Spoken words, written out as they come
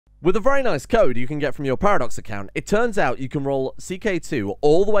With a very nice code you can get from your Paradox account, it turns out you can roll CK2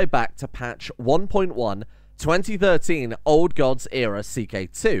 all the way back to patch 1.1 2013 Old Gods era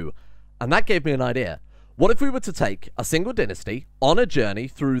CK2. And that gave me an idea. What if we were to take a single dynasty on a journey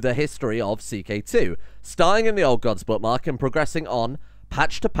through the history of CK2, starting in the Old Gods bookmark and progressing on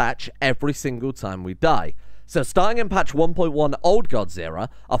patch to patch every single time we die? So starting in patch 1.1 Old Gods era,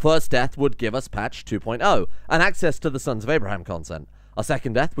 our first death would give us patch 2.0 and access to the Sons of Abraham content. Our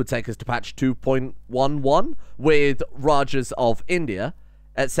second death would take us to patch 2.11 with Rajas of India,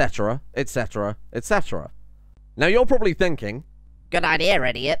 etc, etc, etc. Now you're probably thinking, good idea,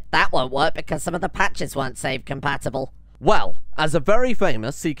 idiot. That won't work because some of the patches weren't save compatible. well, as a very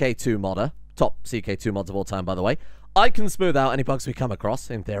famous CK2 modder, top CK2 mods of all time by the way, I can smooth out any bugs we come across,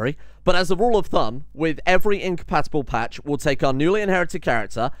 in theory, but as a rule of thumb, with every incompatible patch, we'll take our newly inherited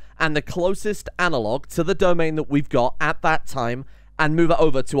character and the closest analog to the domain that we've got at that time and move it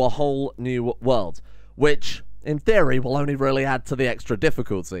over to a whole new world, which, in theory, will only really add to the extra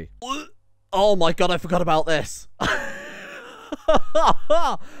difficulty. Oh my god, I forgot about this.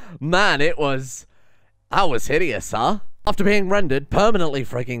 Man, that was hideous, huh? After being rendered permanently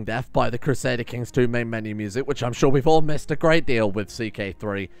frigging deaf by the Crusader Kings II main menu music, which I'm sure we've all missed a great deal with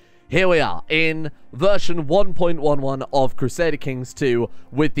CK3, here we are in version 1.11 of Crusader Kings II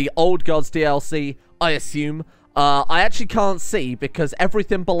with the Old Gods DLC, I assume. I actually can't see because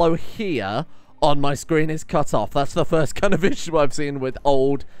everything below here on my screen is cut off. That's the first kind of issue I've seen with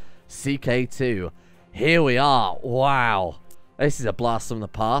old CK2. Here we are. Wow. This is a blast from the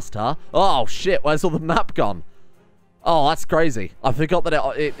past, huh? Oh, shit. Where's all the map gone? Oh, that's crazy. I forgot that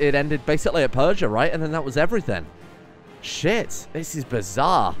it ended basically at Persia, right? And then that was everything. Shit. This is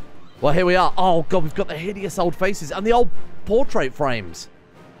bizarre. Well, here we are. Oh, God, we've got the hideous old faces and the old portrait frames.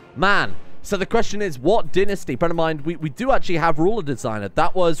 Man. So the question is, what dynasty? Bear in mind, we do actually have Ruler Designer.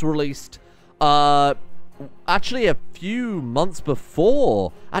 That was released, actually a few months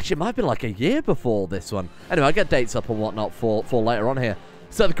before. Actually, it might have been like a year before this one. Anyway, I get dates up and whatnot for later on here.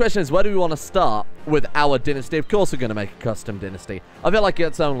 So the question is, where do we want to start with our dynasty? Of course, we're going to make a custom dynasty. I feel like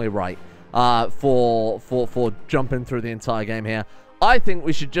it's only right for jumping through the entire game here. I think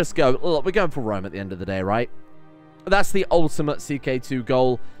we should just go. Look, we're going for Rome at the end of the day, right? That's the ultimate CK2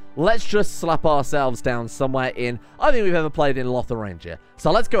 goal. Let's just slap ourselves down somewhere in, I don't think we've ever played in Lotharingia. So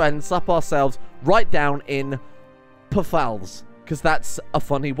let's go ahead and slap ourselves right down in Pfalz, because that's a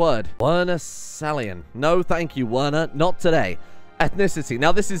funny word. Werner Salian. No, thank you, Werner. Not today. Ethnicity.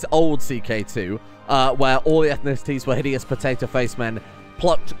 Now, this is old CK2, where all the ethnicities were hideous potato face men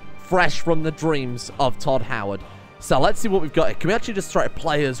plucked fresh from the dreams of Todd Howard. So let's see what we've got here. Can we actually just try to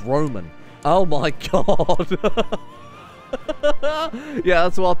play as Roman? Oh my god. Yeah,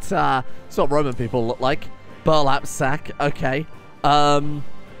 that's what Roman people look like. Burlap sack. Okay.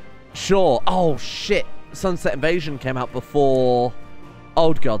 Sure. Oh shit. Sunset Invasion came out before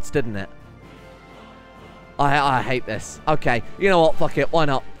Old Gods, didn't it? I hate this. Okay. You know what? Fuck it. Why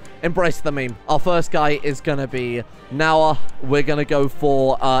not? Embrace the meme. Our first guy is gonna be Nawa. We're gonna go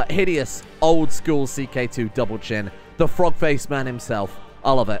for hideous old school CK2 double chin. The frog face man himself.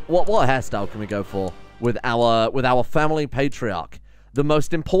 I love it. What hairstyle can we go for? With our family patriarch, the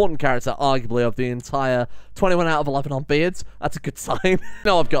most important character, arguably, of the entire 21 out of 11 on beards. That's a good sign.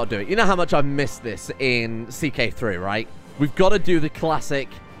 No, I've got to do it. You know how much I've missed this in CK3, right? We've got to do the classic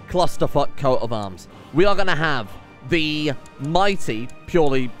clusterfuck coat of arms. We are going to have the mighty,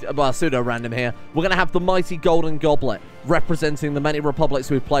 purely pseudo-random here, we're going to have the mighty golden goblet, representing the many republics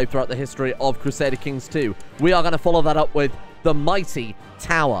we've played throughout the history of Crusader Kings II. We are going to follow that up with the mighty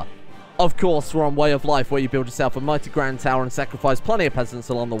tower. Of course, we're on Way of Life, where you build yourself a mighty grand tower and sacrifice plenty of peasants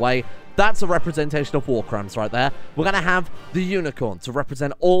along the way. That's a representation of war crimes right there. We're going to have the unicorn to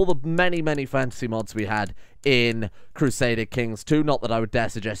represent all the many, many fantasy mods we had in Crusader Kings II. Not that I would dare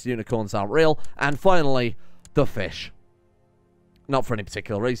suggest unicorns aren't real. And finally, the fish. Not for any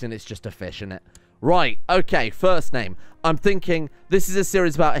particular reason, it's just a fish, isn't it? Right, okay, first name. I'm thinking this is a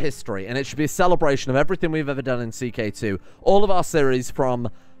series about history, and it should be a celebration of everything we've ever done in CK2. All of our series from...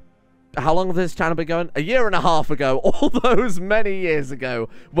 How long has this channel been going? A year and a half ago, all those many years ago,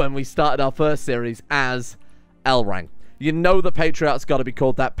 when we started our first series as Elrang. You know the Patriarch's got to be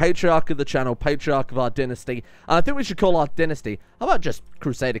called that. Patriarch of the channel, Patriarch of our dynasty. And I think we should call our dynasty, how about just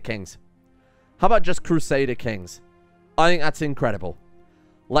Crusader Kings? How about just Crusader Kings? I think that's incredible.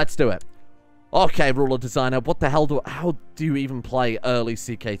 Let's do it. Okay, Ruler Designer, what the hell how do you even play early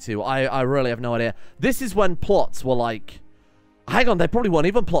CK2? I really have no idea. This is when plots were like... Hang on, they probably weren't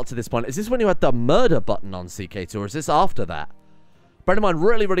even plot to this point. Is this when you had the murder button on CK2, or is this after that? Bear in mind,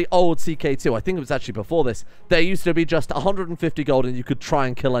 really, really old CK2. I think it was actually before this. There used to be just 150 gold and you could try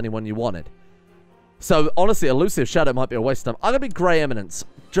and kill anyone you wanted. So, honestly, Elusive Shadow might be a waste of time. I'm going to be Grey Eminence,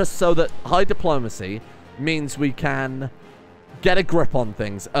 just so that high diplomacy means we can get a grip on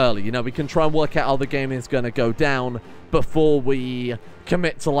things early. You know, we can try and work out how the game is going to go down before we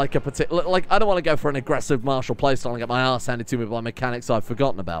commit to, like, a particular... Like, I don't want to go for an aggressive martial playstyle and get my ass handed to me by mechanics I've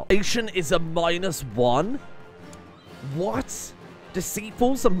forgotten about. Patient is a -1? What?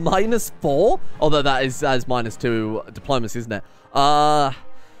 Deceitful's a -4? Although that is -2 diplomacy, isn't it?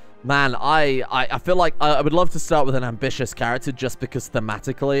 Man, I feel like I would love to start with an ambitious character just because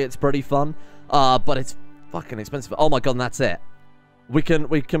thematically it's pretty fun. But it's fucking expensive. Oh my god, and that's it. We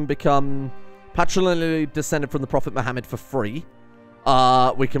can become patrilineally descended from the Prophet Muhammad for free.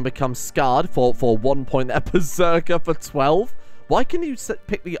 We can become scarred for 1 point there, berserker for 12. Why can you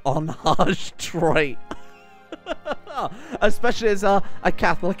pick the on-harsh trait? Especially as a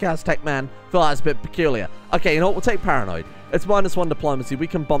Catholic Aztec man. I feel that's a bit peculiar. Okay, you know what? We'll take paranoid. It's -1 diplomacy. We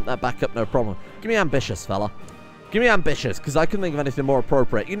can bump that back up, no problem. Give me ambitious, fella. Give me ambitious, because I couldn't think of anything more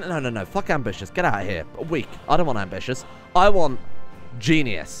appropriate. No. Fuck ambitious. Get out of here. Weak. I don't want ambitious. I want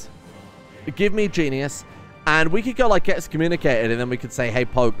genius. Give me genius. And we could go, like, get excommunicated, and then we could say, hey,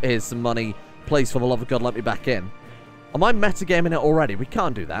 Pope, here's some money. Please, for the love of God, let me back in. Am I metagaming it already? We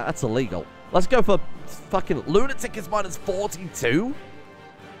can't do that. That's illegal. Let's go for fucking lunatic is -42.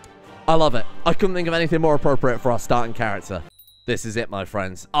 I love it. I couldn't think of anything more appropriate for our starting character. This is it, my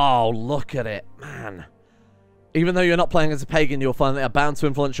friends. Oh, look at it. Man. Even though you're not playing as a pagan, you'll find they are bound to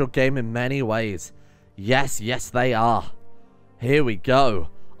influence your game in many ways. Yes, they are. Here we go.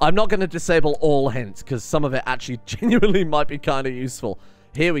 I'm not going to disable all hints, because some of it actually genuinely might be kind of useful.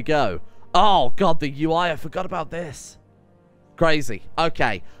 Here we go. Oh, God, the UI. I forgot about this. Crazy.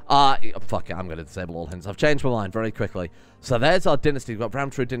 Okay. Fuck it. I'm going to disable all hints. I've changed my mind very quickly. So there's our dynasty. We've got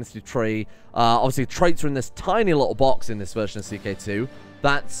Ram True Dynasty Tree. Obviously, traits are in this tiny little box in this version of CK2.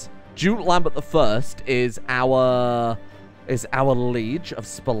 That's Duke Lambert the First is our liege of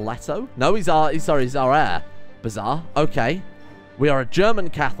Spoleto. No, he's our heir. Bizarre. Okay. We are a German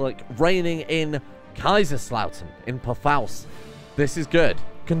Catholic reigning in Kaiserslautern in Pfaus. This is good.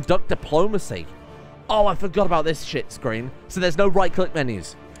 Conduct diplomacy. Oh, I forgot about this shit screen. So there's no right-click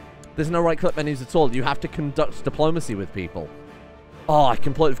menus. There's no right-click menus at all. You have to conduct diplomacy with people. Oh, I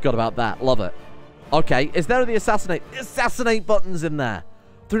completely forgot about that. Love it. Okay, is there the assassinate buttons in there?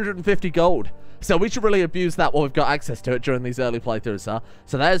 350 gold. So we should really abuse that while we've got access to it during these early playthroughs, huh?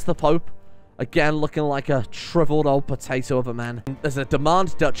 So there's the Pope. Again, looking like a shriveled old potato of a man. There's a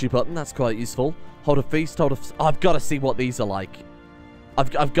demand duchy button. That's quite useful. Hold a feast, hold a... Oh, I've got to see what these are like.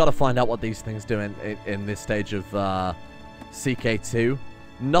 I've got to find out what these things do in this stage of CK2.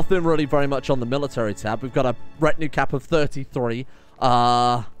 Nothing really very much on the military tab. We've got a retinue cap of 33.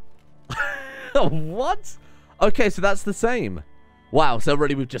 What? Okay, so that's the same. Wow, so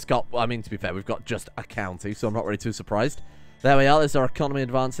really we've just got... I mean, to be fair, we've got just a county, so I'm not really too surprised. There we are. There's our economy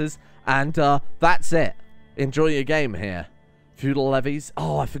advances. And that's it. Enjoy your game here. Feudal levies.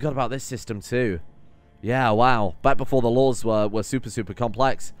 Oh, I forgot about this system too. Yeah, wow. Back before the laws were super, super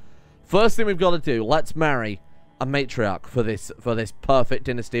complex. First thing we've got to do, let's marry a matriarch for this perfect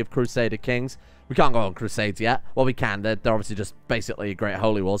dynasty of Crusader Kings. We can't go on crusades yet. Well, we can. They're obviously just basically great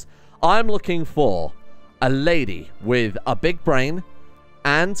holy wars. I'm looking for a lady with a big brain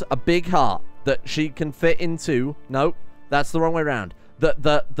and a big heart that she can fit into. No, that's the wrong way around.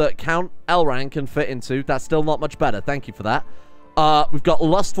 That Count Elrang can fit into. That's still not much better. Thank you for that. We've got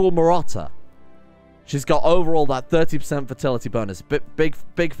Lustful Marotta. She's got overall that 30% fertility bonus.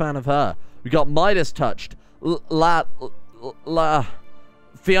 Big fan of her. We got Midas Touched.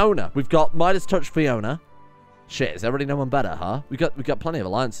 Fiona. We've got Midas Touched Fiona. Shit, is there really no one better, huh? We got plenty of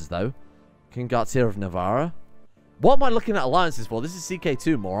alliances though. King Garcia of Navarra. What am I looking at alliances for? This is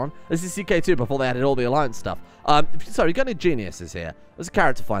CK2, moron. This is CK2 before they added all the alliance stuff. Sorry, you got any geniuses here? There's a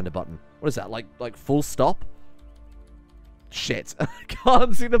character finder button. What is that? Like full stop? Shit. I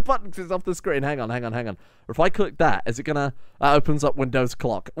can't see the button because it's off the screen. Hang on. Or if I click that, is it gonna... That opens up Windows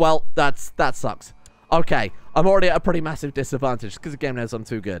clock. Well, that sucks. Okay, I'm already at a pretty massive disadvantage because the game knows I'm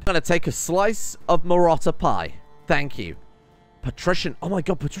too good. I'm gonna take a slice of Marotta pie. Thank you. Patrician. Oh my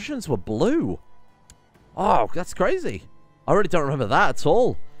god, patricians were blue. Oh, that's crazy. I really don't remember that at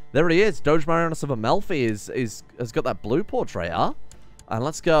all. There he is. Doge Marianus of Amalfi has got that blue portrait, huh? And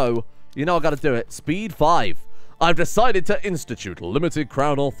let's go. You know I gotta do it. Speed 5. I've decided to institute limited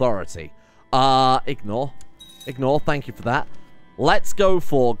crown authority. Ignore. Thank you for that. Let's go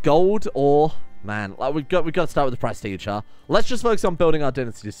for gold or... Man, we've got to start with the prestige, huh? Let's just focus on building our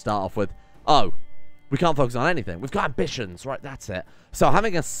dynasty to start off with. Oh. We can't focus on anything. We've got ambitions, right? That's it. So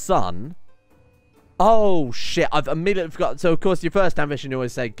having a son... Oh, shit. I've immediately forgot. So, of course, your first ambition, you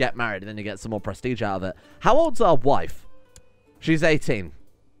always say get married, and then you get some more prestige out of it. How old's our wife? She's 18.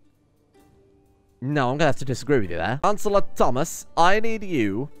 No, I'm going to have to disagree with you there. Chancellor Thomas, I need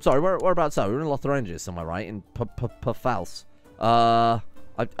you... Sorry, whereabouts are we? We're in Lotharingia somewhere, right? In Pfalz. I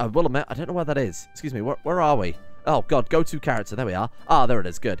will admit, I don't know where that is. Excuse me, where are we? Oh, God, go-to character. There we are. Ah, there it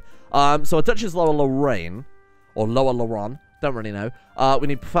is. Good. So our Dutch is Lower Lorraine. Or Lower Lorraine. Don't really know. We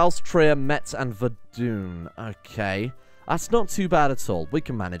need Pfalz, Trier, Metz, and Verdun. Okay. That's not too bad at all. We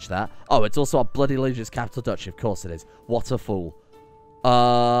can manage that. Oh, it's also our bloody Legion's capital duchy. Of course it is. What a fool.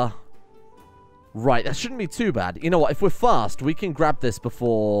 Right, that shouldn't be too bad. You know what? If we're fast, we can grab this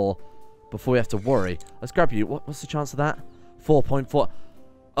before we have to worry. Let's grab you. What's the chance of that? 4.4.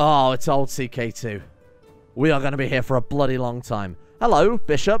 Oh, it's old CK2. We are going to be here for a bloody long time. Hello,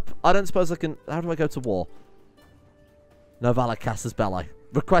 Bishop. I don't suppose I can... How do I go to war? Novala Casus Belli.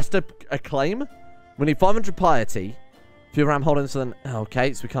 Request a claim? We need 500 piety. Few ram holdings, then...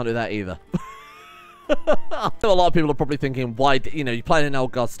 Okay, so we can't do that either. I know a lot of people are probably thinking, why, you know, you play in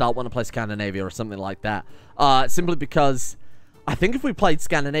Old God Start, want to play Scandinavia or something like that. Simply because I think if we played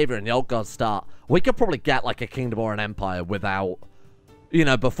Scandinavia in the Old God Start, we could probably get like a kingdom or an empire without, you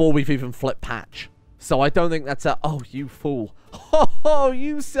know, before we've even flipped patch. So I don't think that's a... Oh, you fool. Oh,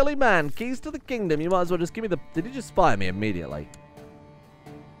 you silly man. Keys to the kingdom. You might as well just give me the... Did he just spy me immediately?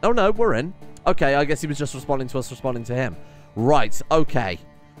 Oh, no, we're in. Okay, I guess he was just responding to us, responding to him. Right, okay.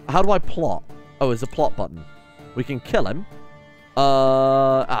 How do I plot? Oh, there's a plot button. We can kill him.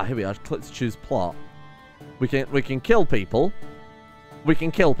 Here we are. Click to choose plot. We can kill people. We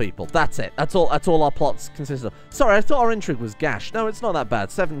can kill people. That's it. That's all our plots consist of. Sorry, I thought our intrigue was gash. No, it's not that bad.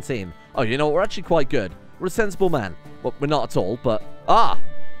 17. Oh, you know what? We're actually quite good. We're a sensible man. Well, we're not at all, but... Ah!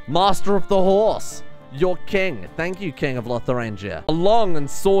 Master of the Horse. Your king. Thank you, King of Lotharingia. A long and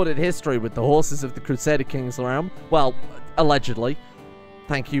sordid history with the horses of the Crusader Kings realm. Well, allegedly.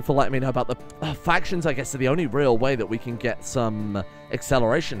 Thank you for letting me know about the factions. I guess are the only real way that we can get some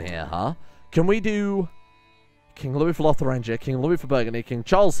acceleration here, huh? Can we do King Louis for Lotharingia, King Louis for Burgundy, King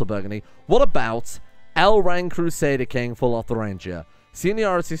Charles for Burgundy? What about L-Rang Crusader King for Lotharingia?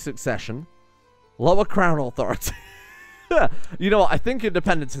 Seniority succession, lower crown authority. You know what? I think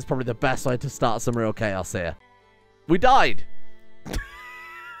independence is probably the best way to start some real chaos here. We died.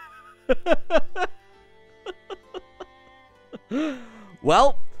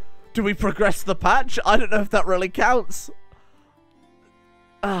 Well, do we progress the patch? I don't know if that really counts.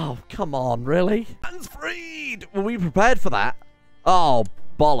 Oh, come on, really? Hands freed! Were we prepared for that? Oh,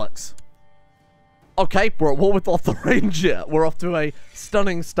 bollocks. Okay, we're at war with Lotharingia. We're off to a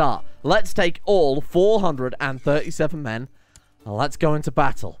stunning start. Let's take all 437 men, and let's go into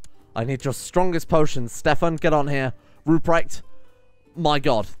battle. I need your strongest potions. Stefan, get on here. Ruprecht. My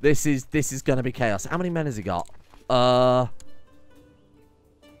god, this is going to be chaos. How many men has he got?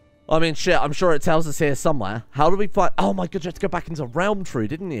 I mean, shit, I'm sure it tells us here somewhere. How do we fight? Oh my god, you had to go back into Realm Tree,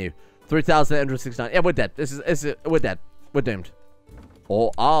 didn't you? 3,869. Yeah, we're dead. We're dead. We're doomed.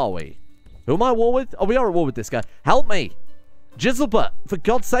 Or are we? Who am I at war with? Oh, we are at war with this guy. Help me! Giselbert, for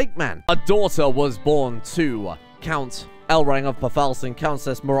God's sake, man. A daughter was born to Count Elrang of Pfalz and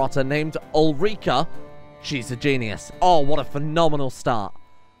Countess Murata named Ulrika. She's a genius. Oh, what a phenomenal start.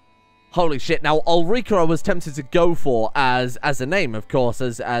 Holy shit. Now, Ulrika I was tempted to go for as a name, of course,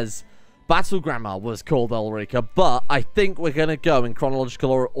 as Battle Grandma was called Ulrika, but I think we're going to go in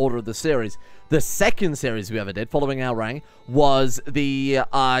chronological order of the series. The second series we ever did, following Elrang, was the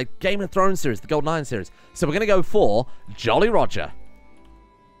Game of Thrones series, the Golden Iron series. So we're going to go for Jolly Roger.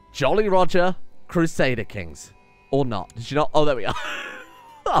 Jolly Roger, Crusader Kings. Or not. Did you not? Oh, there we are.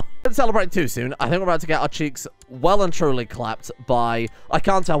 Don't celebrate too soon. I think we're about to get our cheeks well and truly clapped by... I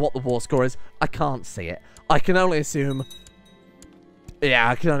can't tell what the war score is. I can't see it. I can only assume... Yeah,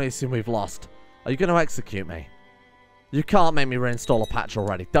 I can only assume we've lost. Are you going to execute me? You can't make me reinstall a patch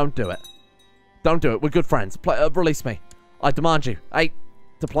already. Don't do it. Don't do it. We're good friends. Release me. I demand you. Hey,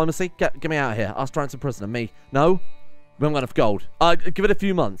 diplomacy? Get me out of here. Ask ransom prisoner. Me. No? We haven't got enough gold. Give it a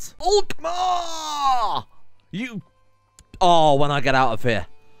few months. Ulkmar! You... Oh, when I get out of here.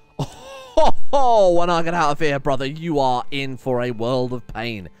 Oh, when I get out of here, brother, you are in for a world of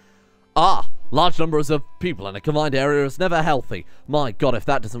pain. Large numbers of people in a confined area is never healthy. My god, if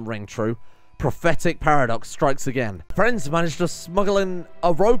that doesn't ring true. Prophetic paradox strikes again. Friends managed to smuggle in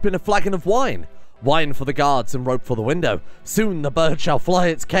a rope in a flagon of wine. Wine for the guards and rope for the window. Soon the bird shall fly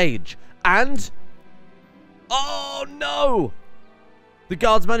its cage. And... Oh, no! The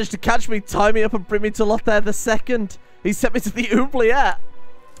guards managed to catch me, tie me up, and bring me to Lothair II. He sent me to the oubliette.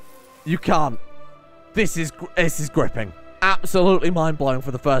 You can't. This is gripping. Absolutely mind-blowing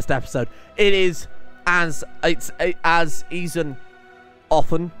for the first episode. It is as Ethan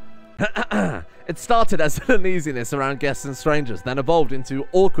often. It started as an uneasiness around guests and strangers, then evolved into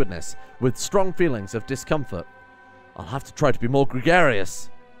awkwardness with strong feelings of discomfort. I'll have to try to be more gregarious.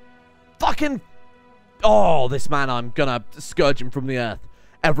 Fucking... Oh, this man, I'm gonna scourge him from the earth.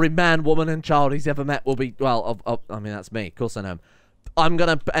 Every man, woman, and child he's ever met will be... Well, I mean, that's me. Of course I know him. I'm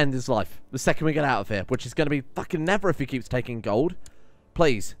gonna end his life the second we get out of here, which is gonna be fucking never if he keeps taking gold.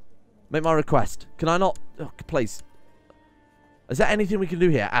 Please, make my request. Can I not... Oh, please. Is there anything we can do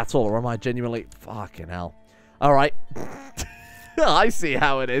here at all, or am I genuinely... Fucking hell. Alright. I see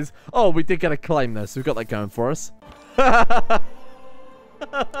how it is. Oh, we did get a claim, though, so we've got that going for us.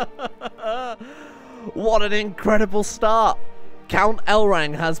 What an incredible start. Count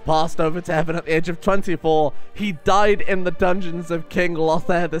Elrang has passed over to heaven at the age of 24. He died in the dungeons of King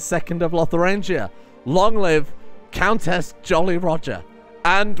Lothair II of Lotharingia. Long live Countess Jolly Roger.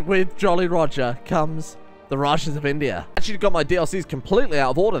 And with Jolly Roger comes... the Rajas of India. Actually got my DLCs completely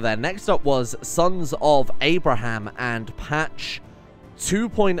out of order there. Next up was Sons of Abraham and patch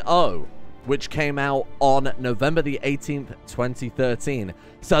 2.0, which came out on November the 18th, 2013.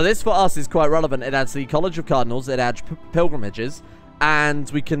 So this for us is quite relevant. It adds the College of Cardinals, it adds pilgrimages, and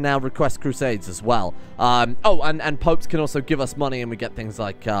we can now request crusades as well. Oh, and popes can also give us money, and we get things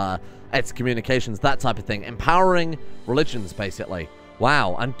like excommunications, that type of thing. Empowering religions, basically.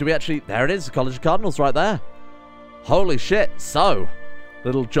 Wow, and do we actually... There it is, the College of Cardinals right there. Holy shit. So,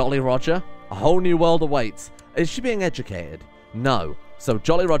 little Jolly Roger, a whole new world awaits. Is she being educated? No. So,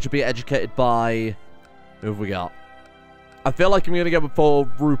 Jolly Roger being educated by... Who have we got? I feel like I'm going to go for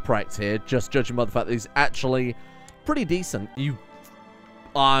Ruprecht here, just judging by the fact that he's actually pretty decent.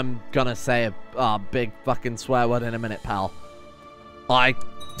 I'm going to say a big fucking swear word in a minute, pal.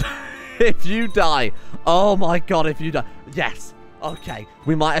 If you die... Oh my god, if you die... Yes. Okay,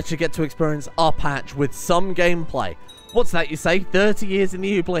 we might actually get to experience our patch with some gameplay. What's that you say? 30 years in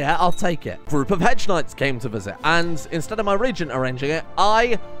the oubliette? I'll take it. Group of hedge knights came to visit, and instead of my regent arranging it,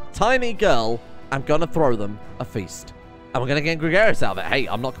 I, tiny girl, am gonna throw them a feast. And we're gonna get gregarious out of it. Hey,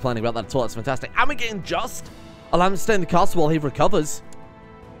 I'm not complaining about that at all. That's fantastic. And we're getting just. Allow him to stay in the castle while he recovers.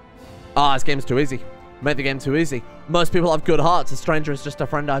 Ah, this game's too easy. Made the game too easy. Most people have good hearts. A stranger is just a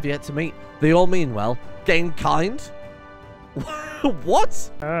friend I've yet to meet. They all mean well. Gain kind?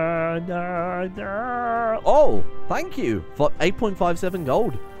 What? Oh, thank you for 8.57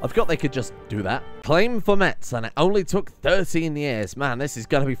 gold. I forgot they could just do that. Claim for Metz, and it only took 13 years. Man, this is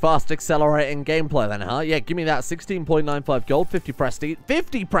going to be fast accelerating gameplay then, huh? Yeah, give me that 16.95 gold, 50 prestige.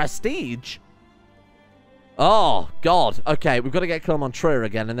 50 prestige? Oh, God. Okay, we've got to get Clermont-Trier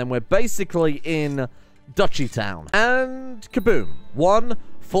again, and then we're basically in Duchy Town. And kaboom. One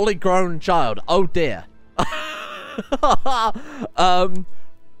fully grown child. Oh, dear.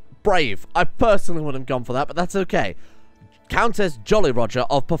 Brave. I personally wouldn't have gone for that, but that's okay. Countess Jolly Roger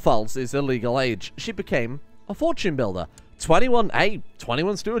of Pafals is a legal age. She became a fortune builder. 21, hey,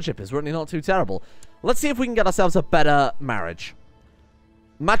 21 stewardship is really not too terrible. Let's see if we can get ourselves a better marriage.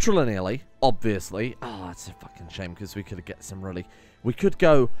 Matrilineally, obviously. Oh, that's a fucking shame, because we could get some really... We could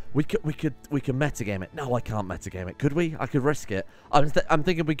go... We could metagame it. No, I can't metagame it. Could we? I could risk it. I'm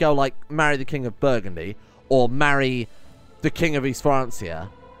thinking we go, like, marry the King of Burgundy, or marry the King of East Francia,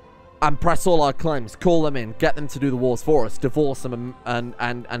 and press all our claims, call them in, get them to do the wars for us, divorce them,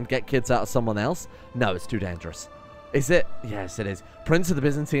 and get kids out of someone else. No, it's too dangerous. Is it? Yes, it is. Prince of the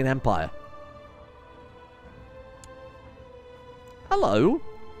Byzantine Empire. Hello?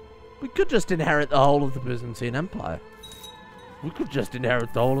 We could just inherit the whole of the Byzantine Empire. We could just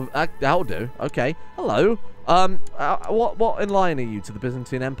inherit the whole of... that'll do. Okay. Hello. What in line are you to the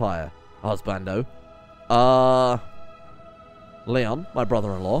Byzantine Empire, husbando? Leon, my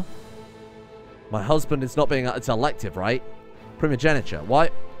brother-in-law. My husband is not being... It's elective, right? Primogeniture. Why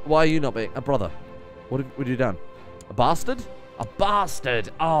are you not being... A brother. What have you done? A bastard? A bastard!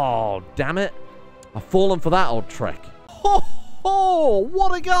 Oh, damn it. I've fallen for that old trick. Ho ho!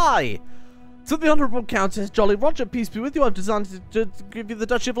 What a guy! To the Honourable Countess Jolly Roger, peace be with you. I've designed to give you the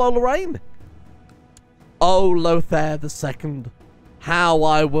Duchy of Lorraine. Oh, Lothair II. How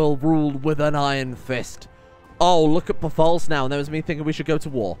I will rule with an iron fist. Oh, look at Pafals now, and there was me thinking we should go to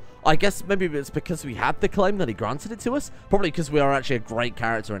war. I guess maybe it's because we had the claim that he granted it to us. Probably because we are actually a great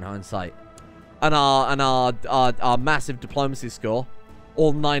character in hindsight. And our massive diplomacy score,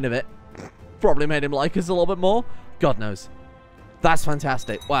 all 9 of it, probably made him like us a little bit more. God knows. That's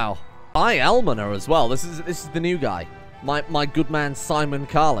fantastic. Wow. I Almoner as well. This is the new guy. My good man Simon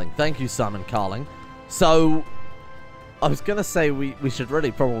Carling. Thank you, Simon Carling. So I was going to say we should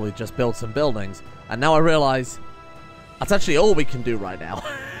really probably just build some buildings. And now I realize that's actually all we can do right now.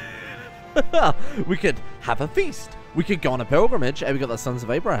 We could have a feast. We could go on a pilgrimage. Hey, we got the Sons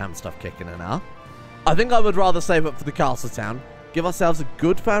of Abraham stuff kicking in now. I think I would rather save up for the castle town. Give ourselves a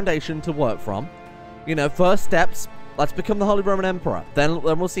good foundation to work from. You know, first steps. Let's become the Holy Roman Emperor. Then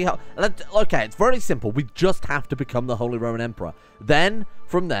we'll see how... Okay, it's very simple. We just have to become the Holy Roman Emperor. Then,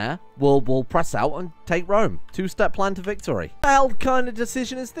 from there, we'll press out and take Rome. Two-step plan to victory. What the hell kind of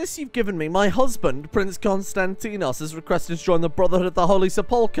decision is this you've given me? My husband, Prince Constantinos, has requested to join the Brotherhood of the Holy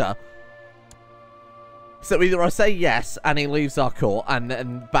Sepulchre. So either I say yes, and he leaves our court,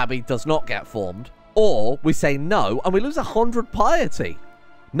 and Babby does not get formed, or we say no, and we lose 100 piety.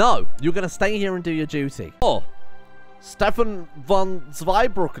 No, you're going to stay here and do your duty. Or... Stefan von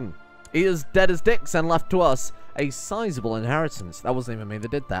Zweibrücken. He is dead as dicks and left to us a sizable inheritance. That wasn't even me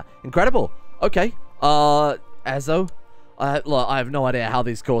that did that. Incredible. Okay. Ezo. Look, I have no idea how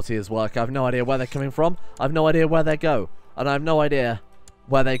these courtiers work. I have no idea where they're coming from. I have no idea where they go. And I have no idea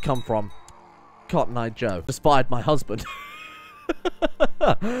where they come from. Cotton Eye Joe. Spied my husband.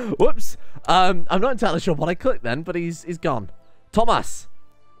 Whoops. I'm not entirely sure what I clicked then, but he's gone. Thomas.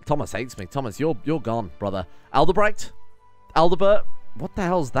 Thomas hates me. Thomas, you're gone, brother. Aldebrecht? Aldebert? What the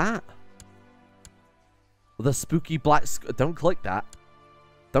hell's that? The spooky black... Don't click that.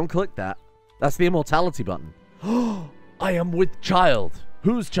 Don't click that. That's the immortality button. I am with child.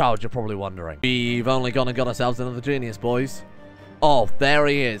 Whose child, you're probably wondering? We've only gone and got ourselves another genius, boys. Oh, there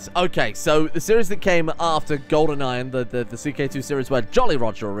he is. Okay, so the series that came after GoldenEye, the CK2 series where Jolly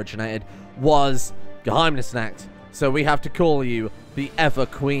Roger originated, was Geheimnisnacht. So we have to call you the Ever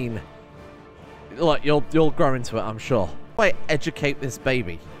Queen. Look, you'll grow into it, I'm sure. Wait, educate this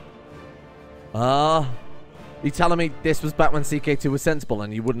baby. You telling me this was back when CK2 was sensible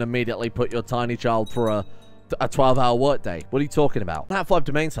and you wouldn't immediately put your tiny child for a 12-hour workday? What are you talking about? That 5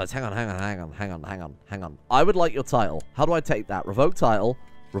 domain sites. Hang on. I would like your title. How do I take that? Revoke title.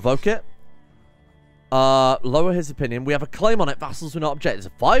 Revoke it. Lower his opinion. We have a claim on it. Vassals will not object. There's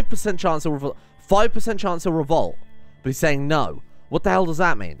a 5% chance of revolt. 5% chance of revolt. But he's saying no. What the hell does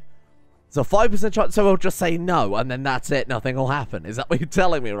that mean? So 5% chance, so we'll just say no, and then that's it. Nothing will happen. Is that what you're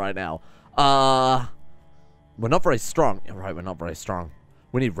telling me right now? We're not very strong. You're right, we're not very strong.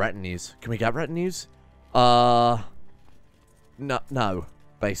 We need retinues. Can we get retinues? No,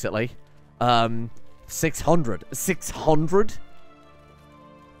 basically. 600. 600?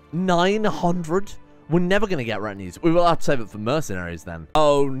 900? We're never going to get retinues. We will have to save it for mercenaries then.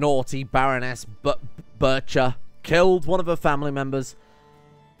 Oh, naughty Baroness Bircher killed one of her family members.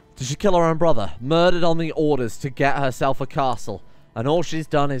 Did she kill her own brother? Murdered on the orders to get herself a castle. And all she's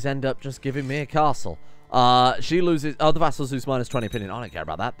done is end up just giving me a castle. She loses... Oh, the vassals lose minus 20 opinion. I don't care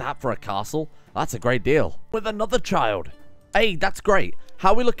about that. That for a castle? That's a great deal. With another child. Hey, that's great.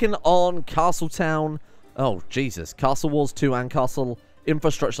 How are we looking on Castletown? Oh, Jesus. Castle Walls 2 and Castle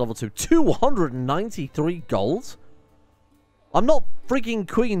Infrastructure Level 2. 293 gold? I'm not freaking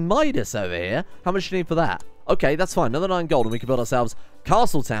Queen Midas over here. How much do you need for that? Okay, that's fine. Another 9 gold and we can build ourselves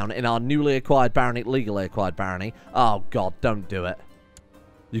Castletown in our newly acquired barony, legally acquired barony. Oh, God, don't do it.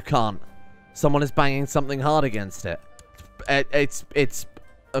 You can't. Someone is banging something hard against it. It's...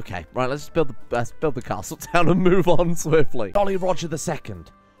 Okay, right, let's build the Castletown and move on swiftly. Jolly Roger II.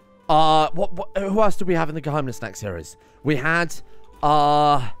 Who else did we have in the Geheimnisnacht series? We had,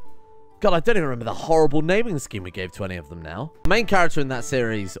 God, I don't even remember the horrible naming scheme we gave to any of them now. The main character in that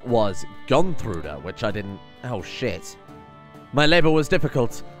series was Guntruder, which I didn't... Oh, shit. My labor was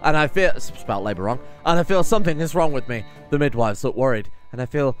difficult, and I feel... Spelled labor wrong. And I feel something is wrong with me. The midwives look worried, and I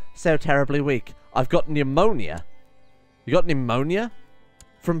feel so terribly weak. I've got pneumonia. You got pneumonia?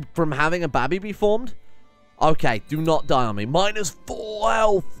 From having a babby be formed? Okay, do not die on me. Minus 4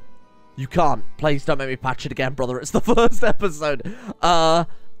 health. You can't. Please don't make me patch it again, brother. It's the first episode. Yeah,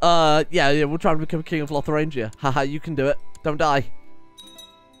 we'll try and become King of Lotharingia. Haha, you can do it. Don't die.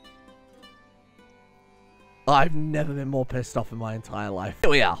 I've never been more pissed off in my entire life. Here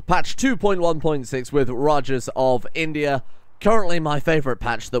we are. Patch 2.1.6 with Rogers of India. Currently my favorite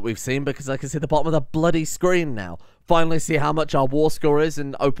patch that we've seen because I can see the bottom of the bloody screen now. Finally see how much our war score is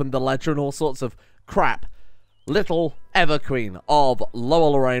and open the ledger and all sorts of crap. Little Ever Queen of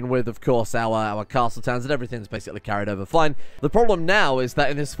Lower Lorraine with, of course, our castle towns and everything's basically carried over fine. The problem now is that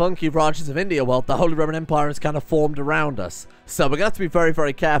in this funky Rogers of India world, the Holy Roman Empire is kind of formed around us. So we're going to have to be very,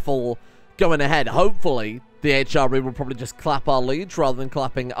 very careful going ahead. Hopefully, the HRE will probably just clap our liege rather than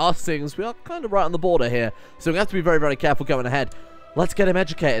clapping us, seeing as we are kind of right on the border here. So we have to be very, very careful going ahead. Let's get him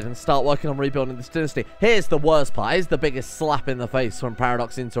educated and start working on rebuilding this dynasty. Here's the worst part. Here's the biggest slap in the face from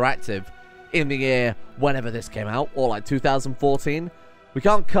Paradox Interactive. in the year whenever this came out, or like 2014. We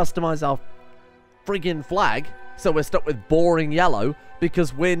can't customize our friggin' flag, so we're stuck with boring yellow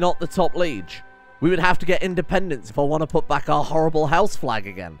because we're not the top liege. We would have to get independence if I want to put back our horrible house flag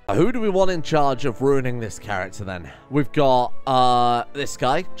again. Who do we want in charge of ruining this character then? We've got this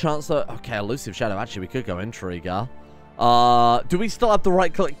guy, Chancellor. Okay, Elusive Shadow. Actually, we could go Intriguer. Do we still have the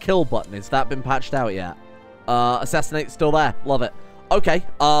right-click kill button? Has that been patched out yet? Assassinate still there. Love it. Okay,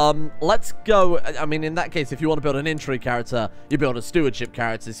 let's go. I mean, in that case, if you want to build an intrigue character, you build a stewardship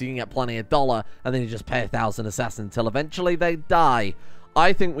character so you can get plenty of dollar, and then you just pay 1,000 assassins until eventually they die.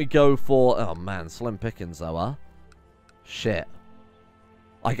 I think we go for... Oh, man, slim pickings, though, huh? Shit.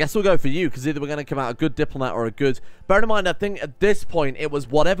 I guess we'll go for you, because either we're going to come out a good diplomat or a good... Bear in mind, I think at this point, it was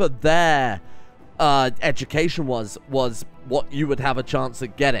whatever their education was what you would have a chance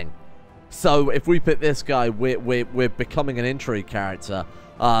at getting. So, if we pick this guy, we're becoming an intrigue character.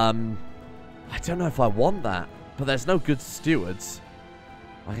 I don't know if I want that, but there's no good stewards.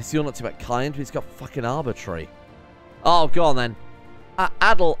 I guess you're not too bad. Kind, but he's got fucking arbitrary. Oh, go on, then.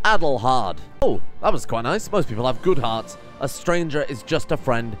 Adelhard. Oh, that was quite nice. Most people have good hearts. A stranger is just a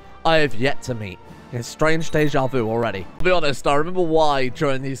friend I have yet to meet. It's strange deja vu already. To be honest, I remember why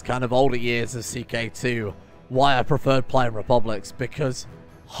during these kind of older years of CK2, why I preferred playing Republics, because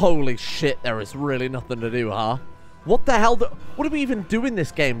holy shit, there is really nothing to do, huh? What the hell? What did we even do in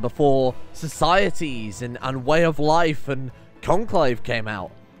this game before societies and way of life and Conclave came out?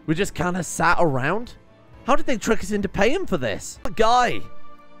 We just kind of sat around? How did they trick us into paying for this? The guy,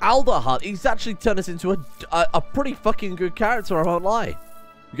 Alderhut, he's actually turned us into a pretty fucking good character, I won't lie.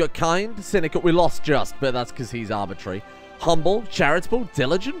 We got kind, cynical, we lost just, but that's because he's arbitrary. Humble, charitable,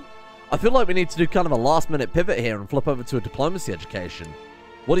 diligent. I feel like we need to do kind of a last-minute pivot here and flip over to a diplomacy education.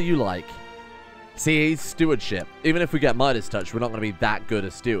 What do you like? See, he's stewardship. Even if we get Midas Touch, we're not going to be that good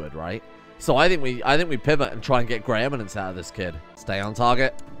a steward, right? So I think we pivot and try and get Grey Eminence out of this kid. Stay on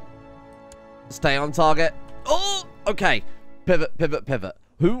target. Stay on target. Oh, okay. Pivot, pivot, pivot.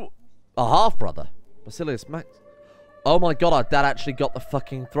 Who? A half-brother. Basilius Max. Oh my god, our dad actually got the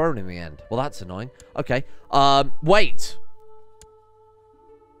fucking throne in the end. Well, that's annoying. Okay. Wait.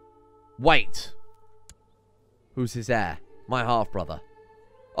 Wait. Who's his heir? My half-brother.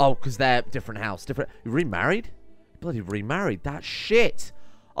 Oh, because they're different house. Different. You remarried? Bloody remarried. That shit.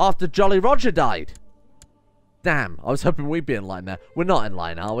 After Jolly Roger died. Damn. I was hoping we'd be in line there. We're not in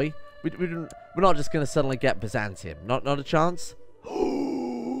line, are we? We're not just going to suddenly get Byzantium. Not a chance.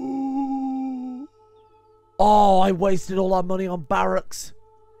 Oh, I wasted all our money on barracks.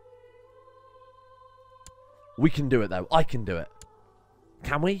 We can do it, though. I can do it.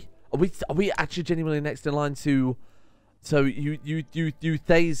 Can we? Are we actually genuinely next in line to... So,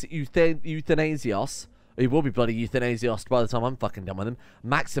 Euthanasios. He will be bloody Euthanasios by the time I'm fucking done with him.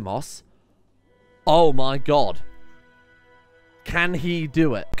 Maximos. Oh, my God. Can he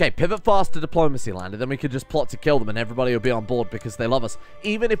do it? Okay, pivot fast to diplomacy land, and then we could just plot to kill them, and everybody will be on board because they love us.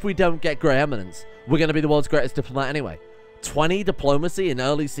 Even if we don't get Grey Eminence, we're going to be the world's greatest diplomat anyway. 20 diplomacy in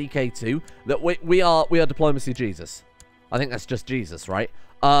early CK2. That we are diplomacy Jesus. I think that's just Jesus, right?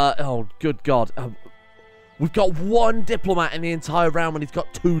 Oh, good God. We've got one diplomat in the entire round, and he's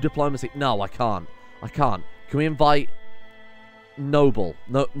got 2 diplomacy. No, I can't. I can't. Can we invite Noble?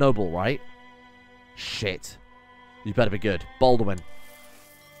 No, Noble, right? Shit. You better be good. Baldwin.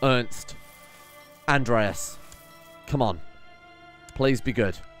 Ernst. Andreas. Come on. Please be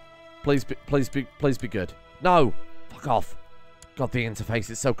good. Please be good. No! Fuck off. God, the interface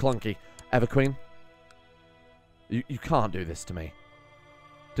is so clunky. Everqueen. You can't do this to me.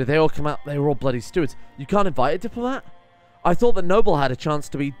 Did they all come out? They were all bloody stewards. You can't invite a diplomat? I thought that Noble had a chance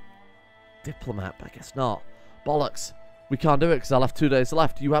to be diplomat, but I guess not. Bollocks. We can't do it because I'll have 2 days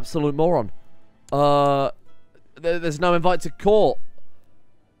left. You absolute moron. There's no invite to court.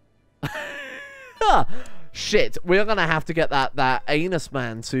 Shit. We're going to have to get that anus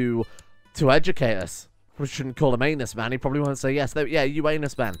man to educate us. We shouldn't call him anus man. He probably won't say yes. Yeah, you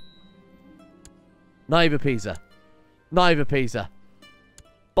anus man. Neither Pisa. Neither Pisa.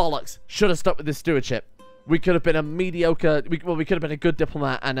 Bollocks. Should have stuck with this stewardship. We could have been a mediocre... we could have been a good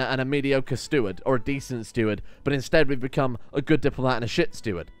diplomat and a mediocre steward. Or a decent steward. But instead we've become a good diplomat and a shit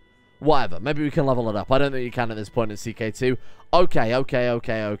steward. Whatever. Maybe we can level it up. I don't think you can at this point in CK2.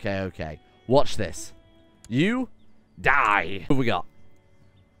 Okay. Watch this. You die. Who have we got?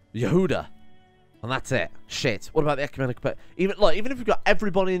 Yehuda. And that's it. Shit. What about the ecumenical... Even if we've got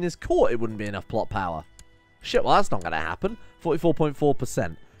everybody in his court, it wouldn't be enough plot power. Shit, well, that's not going to happen.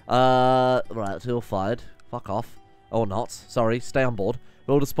 44.4%. Right, it's all fired. Fuck off. Or not. Sorry, stay on board.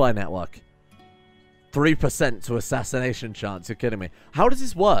 Build a spy network. 3% to assassination chance. You're kidding me. How does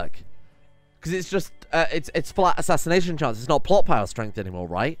this work? Because it's just, it's flat assassination chance. It's not plot power strength anymore,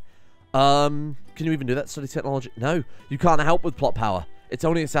 right? Can you even do that? Study technology? No, you can't help with plot power. It's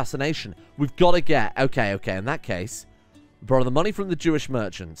only assassination. We've got to get... Okay, in that case, borrow the money from the Jewish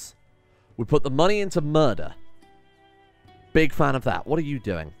merchants. We put the money into murder. Big fan of that. What are you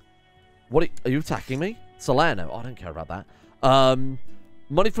doing? Are you attacking me? Salerno. Oh, I don't care about that.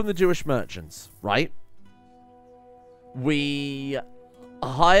 Money from the Jewish merchants, right? We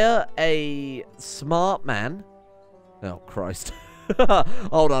hire a smart man. Oh, Christ.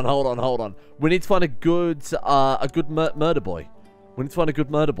 Hold on. We need to find a good murder boy. We need to find a good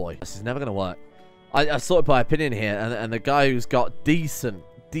murder boy. This is never going to work. I sorted by opinion here, and the guy who's got decent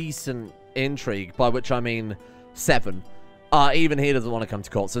intrigue, by which I mean 7, even he doesn't want to come to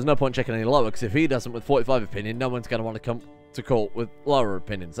court, so there's no point checking any lower, because if he doesn't with 45 opinion, no one's going to want to come to court with lower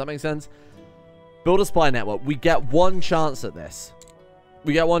opinions. Does that make sense? Build a spy network. We get one chance at this.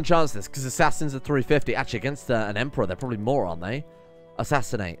 Because assassins are 350. Actually, against an emperor, they're probably more, aren't they?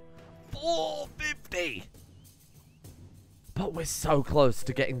 Assassinate. 450! But we're so close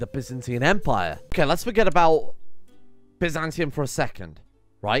to getting the Byzantine Empire. Okay, let's forget about Byzantium for a second,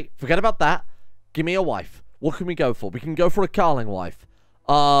 right? Forget about that. Give me a wife. What can we go for? We can go for a Carling wife.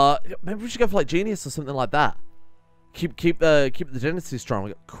 Maybe we should go for, like, Genius or something like that. Keep the dynasty strong.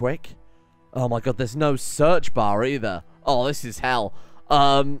 We got quick. Oh, my God, there's no search bar either. Oh, this is hell.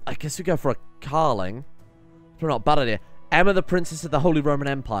 I guess we go for a Carling. Probably not a bad idea. Emma, the Princess of the Holy Roman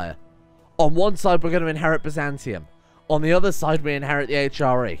Empire. On one side, we're going to inherit Byzantium. On the other side, we inherit the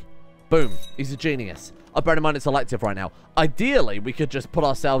HRE. Boom. He's a genius. Bear in mind, it's elective right now. Ideally, we could just put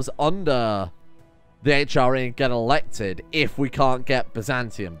ourselves under the HRE and get elected if we can't get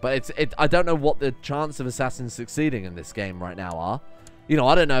Byzantium. But I don't know what the chance of assassins succeeding in this game right now are. You know,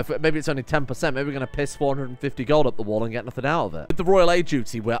 I don't know if maybe it's only 10%. Maybe we're going to piss 450 gold up the wall and get nothing out of it. With the royal aid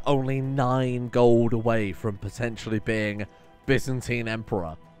duty, we're only 9 gold away from potentially being Byzantine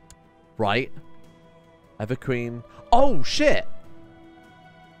Emperor. Right? Ever Queen. Oh, shit!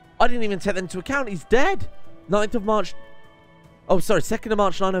 I didn't even take that into account. He's dead. 9th of March. Oh, sorry. 2nd of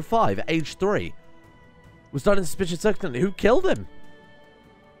March 905, age 3. Was done in suspicious circumstances. Who killed him?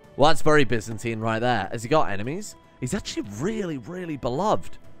 Well, that's very Byzantine right there. Has he got enemies? He's actually really, really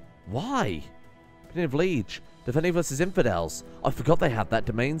beloved. Why? Opinion of Liege. Defending versus infidels. I forgot they had that.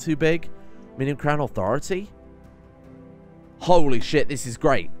 Domain too big. Medium crown authority. Holy shit, this is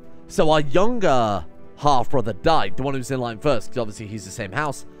great. So our younger half-brother died. The one who's in line first, because obviously he's the same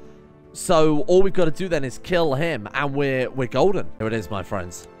house. So all we've got to do then is kill him, and we're golden. Here it is, my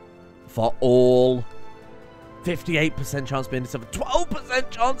friends. For all 58% chance of being discovered. 12%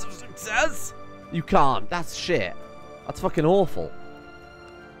 chance of success? You can't. That's shit. That's fucking awful.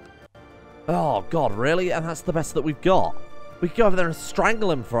 Oh, God, really? And that's the best that we've got? We could go over there and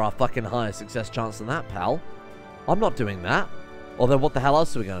strangle him for our fucking higher success chance than that, pal. I'm not doing that. Although, what the hell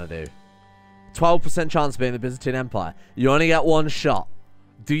else are we going to do? 12% chance of being the Byzantine Empire. You only get one shot.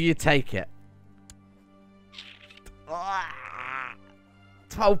 Do you take it?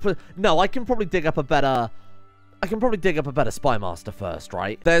 12%. No, I can probably dig up a better... spy master first,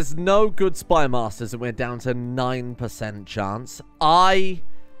 right? There's no good spy masters and we're down to 9% chance. I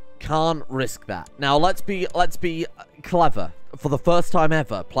can't risk that. Now, let's be clever. For the first time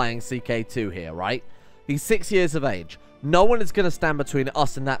ever playing CK2 here, right? He's 6 years of age. No one is going to stand between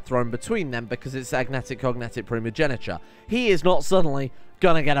us and that throne between them because it's agnatic cognatic primogeniture. He is not suddenly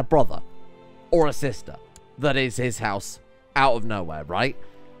going to get a brother or a sister that is his house out of nowhere, right?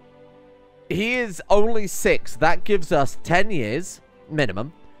 He is only 6. That gives us 10 years,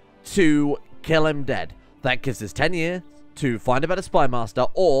 minimum, to kill him dead. That gives us 10 years to find a better spy master,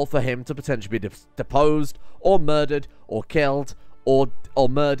 or for him to potentially be deposed, or murdered, or killed, or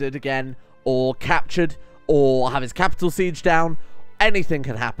murdered again, or captured, or have his capital siege down. Anything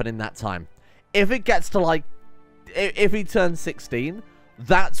can happen in that time. If it gets to, like, if he turns 16,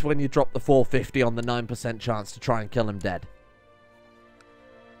 that's when you drop the 450 on the 9% chance to try and kill him dead.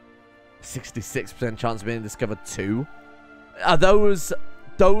 66% chance of being discovered too. Those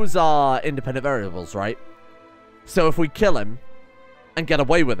are independent variables, right? So if we kill him and get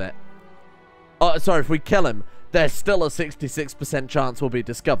away with it, if we kill him, there's still a 66% chance we'll be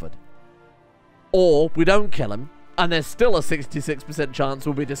discovered. Or we don't kill him, and there's still a 66% chance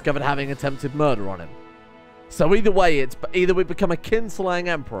we'll be discovered having attempted murder on him. So either way, it's either we become a kinslaying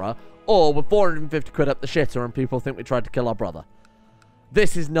emperor, or we're 450 quid up the shitter and people think we tried to kill our brother.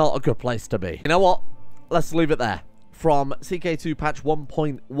 This is not a good place to be. You know what? Let's leave it there. From CK2 patch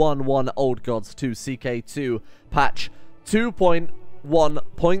 1.11 Old Gods to CK2 patch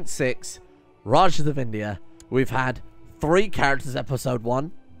 2.1.6 Rajas of India. We've had 3 characters episode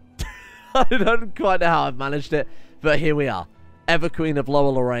 1. I don't quite know how I've managed it, but here we are. Ever Queen of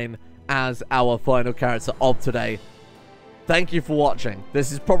Lower Lorraine as our final character of today. Thank you for watching.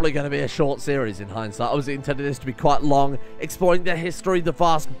 This is probably going to be a short series in hindsight. I was intending this to be quite long, exploring the history, the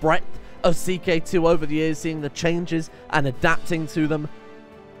vast breadth of CK2 over the years, seeing the changes and adapting to them.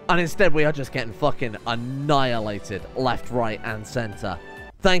 And instead, we are just getting fucking annihilated left, right, and center.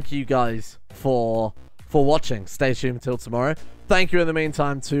 Thank you guys for watching. Stay tuned until tomorrow. Thank you in the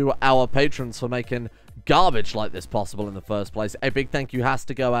meantime to our patrons for making garbage like this possible in the first place. A big thank you has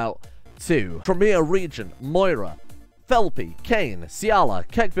to go out to Premier Region, Moira, Felpy, Kane, Ciala,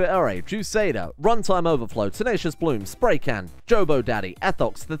 Kekvir, Crusader, Runtime Overflow, Tenacious Bloom, Spraycan, Jobo Daddy,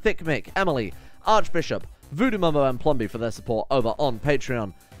 Ethox, The Thick Mick, Emily, Archbishop, Voodoo Mumbo, and Plumby for their support over on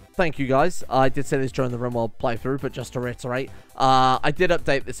Patreon. Thank you guys. I did say this during the RimWorld playthrough, but just to reiterate, I did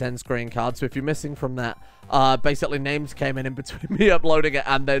update this end screen card, so if you're missing from that, basically names came in between me uploading it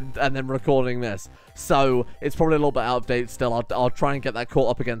and then recording this. So it's probably a little bit out of date still. I'll try and get that caught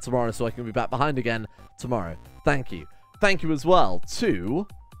up again tomorrow so I can be back behind again tomorrow. Thank you. Thank you as well to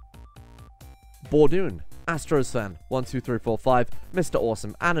Bordoon, Astrosfan, 12345, Mr.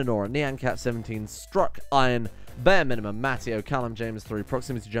 Awesome, Ananora, Neancat17, Struck Iron, Bare Minimum, Matteo, Callum James 3,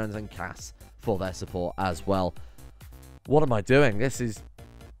 Proximity Jones, and Cass for their support as well. What am I doing? This is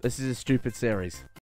a stupid series.